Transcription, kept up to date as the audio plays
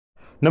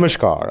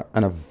Namaskar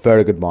and a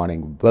very good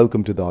morning.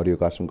 Welcome to the audio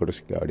cast from Kotak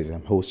Securities.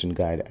 I'm host and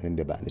guide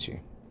Anindya Banerjee.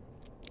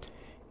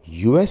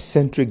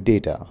 US-centric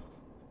data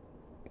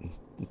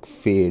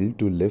failed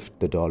to lift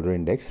the dollar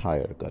index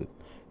higher.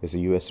 It's a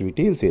US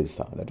retail sales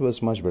that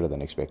was much better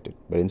than expected.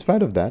 But in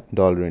spite of that,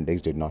 dollar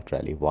index did not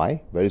rally.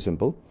 Why? Very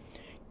simple.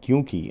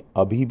 क्योंकि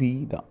अभी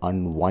भी the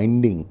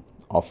unwinding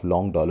of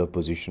long dollar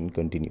position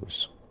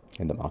continues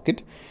in the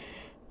market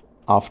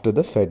after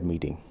the Fed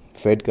meeting.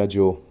 Fed का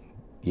जो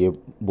ये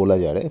बोला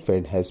जा रहा है,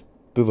 Fed has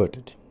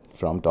pivoted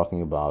from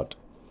talking about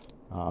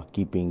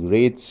keeping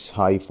rates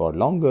high for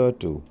longer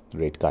to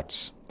rate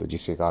cuts. तो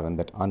जिसके कारण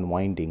that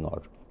unwinding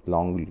और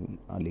long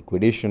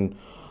liquidation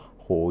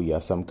हो या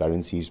some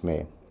currencies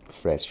में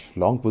fresh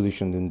long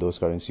positions in those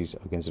currencies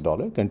against the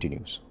dollar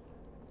continues.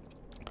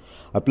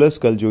 Plus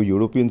कल जो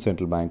European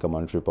Central Bank का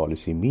मॉनेटरी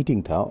पॉलिसी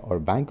मीटिंग था और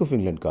बैंक ऑफ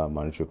इंग्लैंड का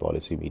मॉनेटरी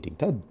पॉलिसी मीटिंग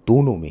था,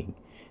 दोनों में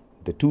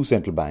the two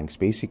central banks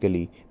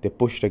basically they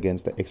pushed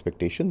against the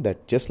expectation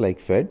that just like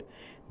Fed,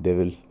 they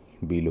will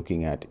be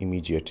looking at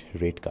immediate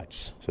rate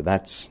cuts. So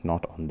that's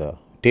not on the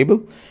table.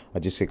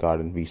 जिसके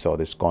कारण we saw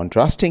this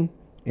contrasting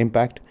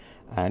impact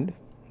and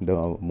the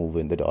move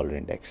in the dollar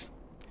index.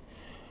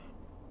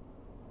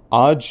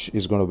 आज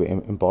is going to be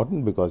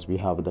important because we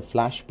have the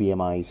flash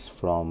PMIs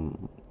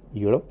from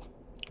Europe,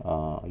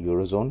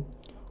 Eurozone,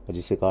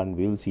 जिसके कारण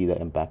we will see the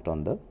impact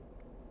on the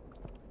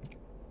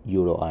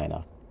Euro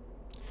INR.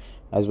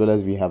 As well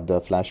as we have the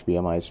flash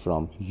PMIs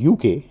from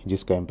UK,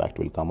 jiska impact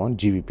will come on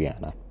GBP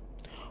INR.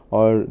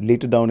 Or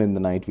later down in the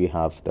night, we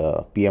have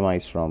the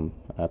PMIs from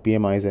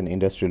PMIs and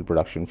industrial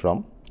production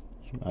from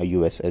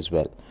US as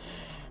well,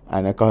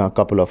 and a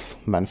couple of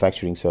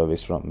manufacturing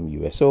service from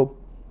US. So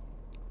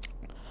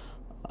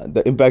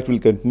the impact will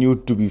continue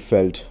to be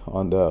felt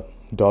on the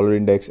dollar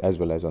index as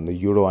well as on the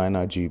Euro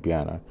INR, GBP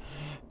INR.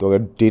 तो अगर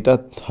data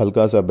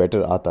हल्का सा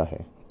better आता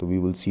है so we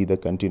will see the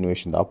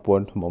continuation, the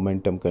upward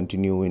momentum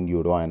continue in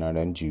Euro INR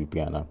and GBP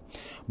INR.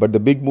 But the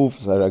big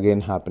moves are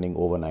again happening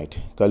overnight.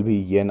 Kal bhi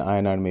Yen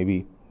INR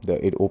maybe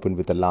it opened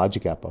with a large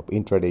gap up.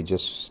 Intraday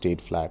just stayed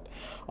flat.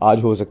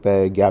 Aaj ho sakta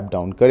hai gap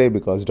down kare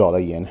because dollar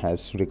yen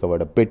has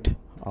recovered a bit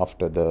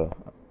after the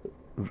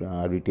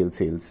retail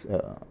sales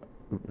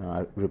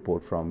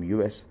report from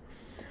US.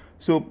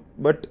 So,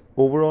 but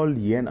overall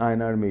Yen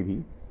INR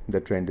maybe the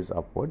trend is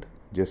upward,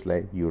 just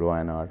like Euro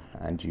INR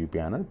and GBP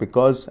INR,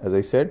 because as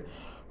I said,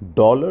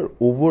 dollar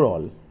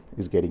overall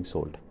is getting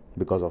sold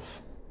because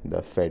of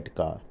the Fed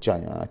ka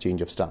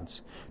change of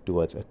stance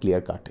towards a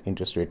clear-cut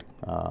interest rate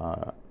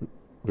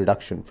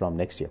reduction from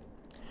next year.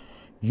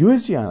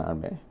 USDINR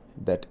mein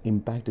that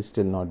impact is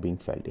still not being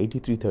felt.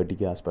 83.30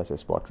 ke aaspaas hai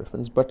spot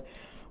reference, but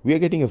we are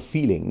getting a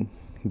feeling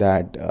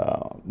that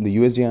the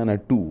USDINR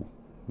 2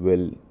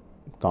 will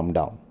come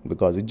down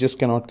because it just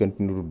cannot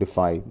continue to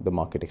defy the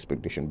market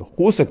expectation. But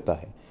ho sakta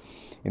hai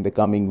in the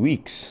coming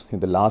weeks, in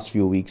the last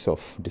few weeks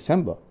of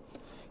December,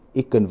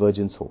 a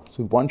convergence ho.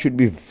 So one should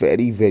be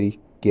very, very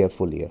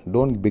careful here.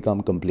 Don't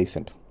become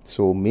complacent.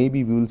 So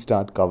maybe we will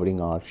start covering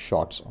our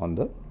shorts on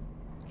the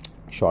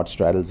short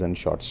straddles and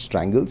short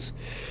strangles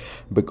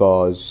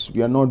because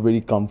we are not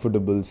very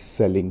comfortable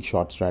selling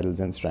short straddles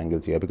and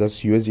strangles here because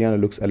USDINR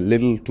looks a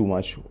little too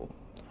much.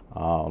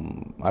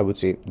 I would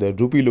say the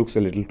rupee looks a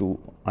little too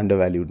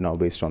undervalued now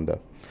based on the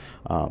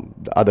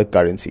other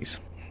currencies.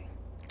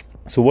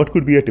 So what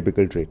could be a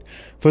typical trade?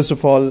 First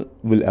of all,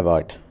 we'll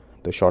avoid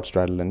the short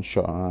straddle and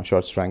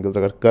short strangles.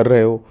 अगर कर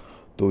रहे हो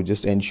तो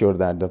just ensure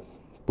that the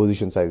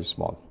position size is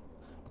small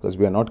because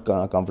we are not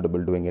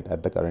comfortable doing it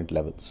at the current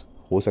levels.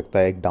 हो सकता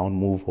है एक down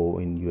move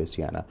हो in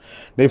USDINR.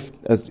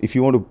 If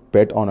you want to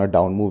bet on a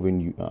down move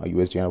in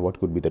USDINR, what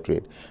could be the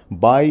trade?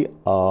 Buy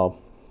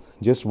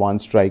just one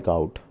strike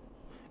out,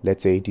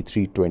 let's say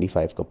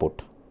 83.25 ka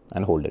put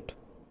and hold it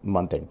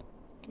month end,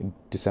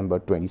 December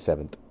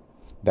 27th.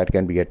 That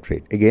can be a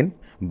trade. Again,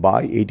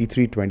 buy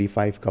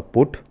 83.25 ka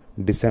put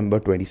December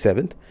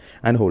 27th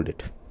and hold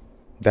it.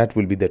 That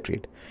will be the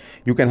trade.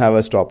 You can have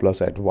a stop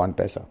loss at 1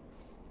 paisa.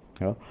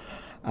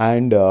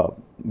 And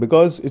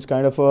because it's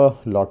kind of a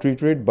lottery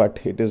trade, but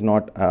it is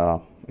not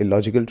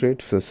illogical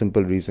trade for a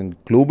simple reason.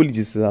 Globally,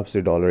 जिस हिसाब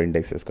से dollar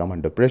index has come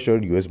under pressure,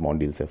 US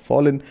bond yields have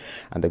fallen,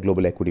 and the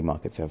global equity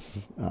markets have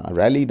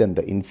rallied, and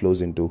the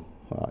inflows into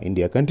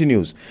India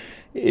continues.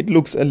 It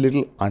looks a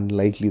little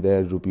unlikely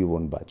that rupee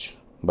won't budge.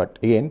 But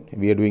again,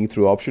 we are doing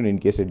through option in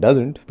case it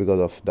doesn't because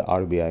of the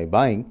RBI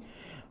buying.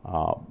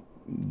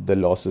 The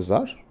losses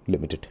are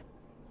limited.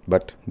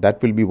 But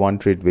that will be one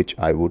trade which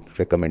I would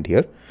recommend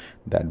here,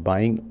 that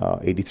buying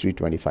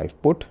 83.25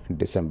 put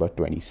December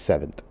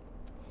 27th.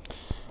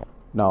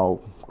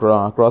 Now,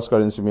 cross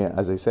currency,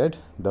 as I said,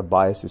 the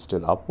bias is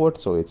still upward,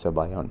 so it's a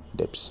buy on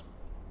dips.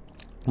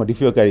 But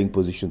if you're carrying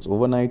positions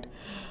overnight,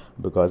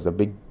 because the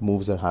big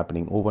moves are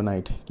happening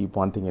overnight, keep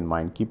one thing in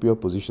mind, keep your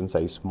position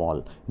size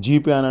small.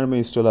 GBP INR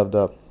may still have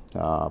the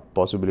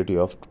possibility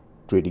of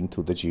trading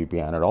through the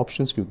GBP/INR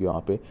options, क्योंकि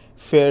वहाँ पे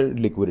fair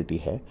liquidity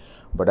है.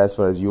 But as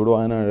far as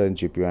EUR/INR and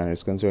GBP/INR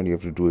is concerned, you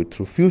have to do it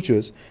through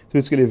futures. तो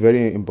इसके लिए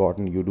very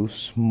important you do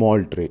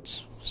small trades,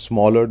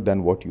 smaller than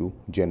what you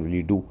generally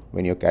do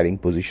when you're carrying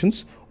positions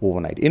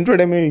overnight.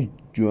 Intraday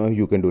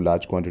you can do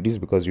large quantities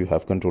because you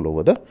have control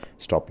over the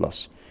stop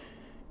loss.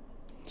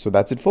 So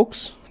that's it,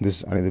 folks. This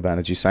is Anindya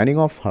Banerjee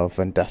signing off. Have a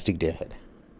fantastic day ahead.